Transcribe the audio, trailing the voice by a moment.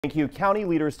Thank you. County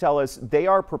leaders tell us they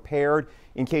are prepared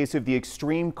in case of the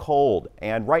extreme cold.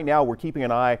 And right now we're keeping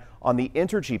an eye on the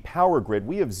Entergy power grid.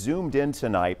 We have zoomed in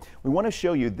tonight. We want to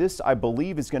show you this, I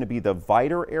believe, is going to be the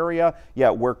Viter area. Yeah,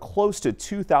 where close to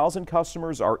 2,000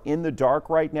 customers are in the dark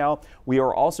right now. We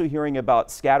are also hearing about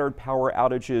scattered power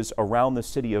outages around the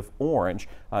city of Orange.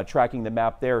 Tracking the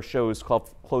map there shows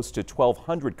close to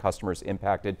 1,200 customers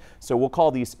impacted. So we'll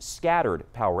call these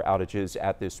scattered power outages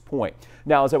at this point.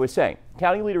 Now, as I was saying,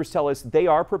 county leaders tell us they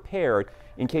are prepared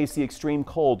in case the extreme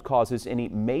cold causes any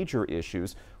major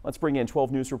issues. Let's bring in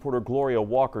 12 News reporter Gloria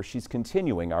Walker. She's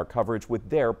continuing our coverage with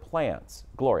their plans.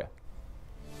 Gloria.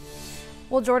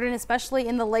 Well, Jordan, especially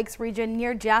in the Lakes region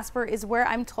near Jasper is where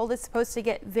I'm told it's supposed to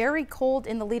get very cold,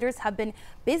 and the leaders have been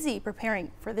busy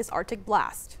preparing for this Arctic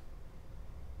blast.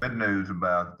 Good news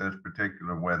about this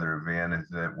particular weather event is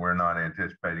that we're not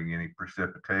anticipating any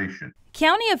precipitation.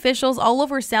 County officials all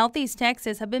over southeast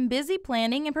Texas have been busy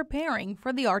planning and preparing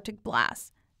for the Arctic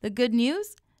blast. The good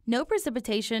news? No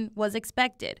precipitation was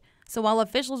expected. So while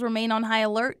officials remain on high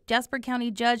alert, Jasper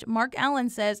County Judge Mark Allen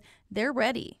says they're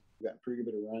ready. We've got a pretty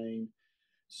good bit of rain,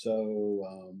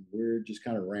 so we're just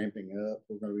kind of ramping up.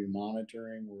 We're going to be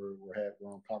monitoring. We're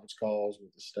on conference calls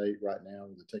with the state right now,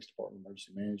 with the Texas Department of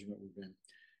Emergency Management. We've been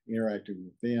interacting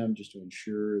with them just to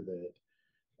ensure that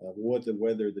what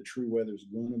the true weather is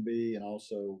going to be, and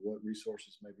also what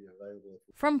resources may be available.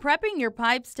 From prepping your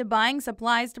pipes to buying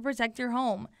supplies to protect your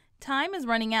home, time is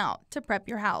running out to prep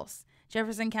your house.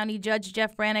 Jefferson County Judge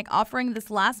Jeff Branick offering this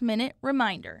last-minute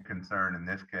reminder. Concern in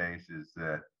this case is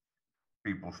that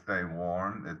people stay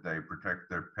warm, that they protect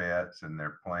their pets and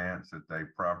their plants, that they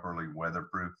properly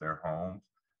weatherproof their homes,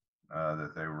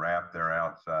 that they wrap their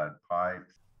outside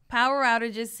pipes. Power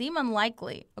outages seem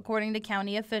unlikely, according to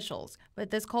county officials,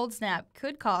 but this cold snap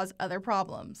could cause other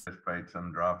problems. Anticipate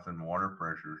some drops in water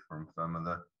pressures from some of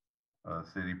the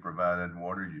city-provided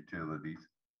water utilities.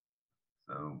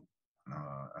 So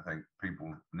I think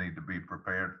people need to be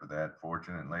prepared for that.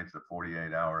 Fortunately, it's a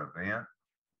 48-hour event.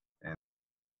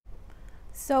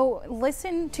 So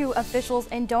listen to officials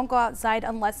and don't go outside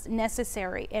unless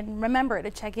necessary. And remember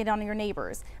to check in on your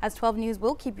neighbors, as 12 News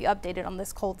will keep you updated on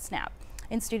this cold snap.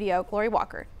 In studio, Gloria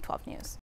Walker, 12 News.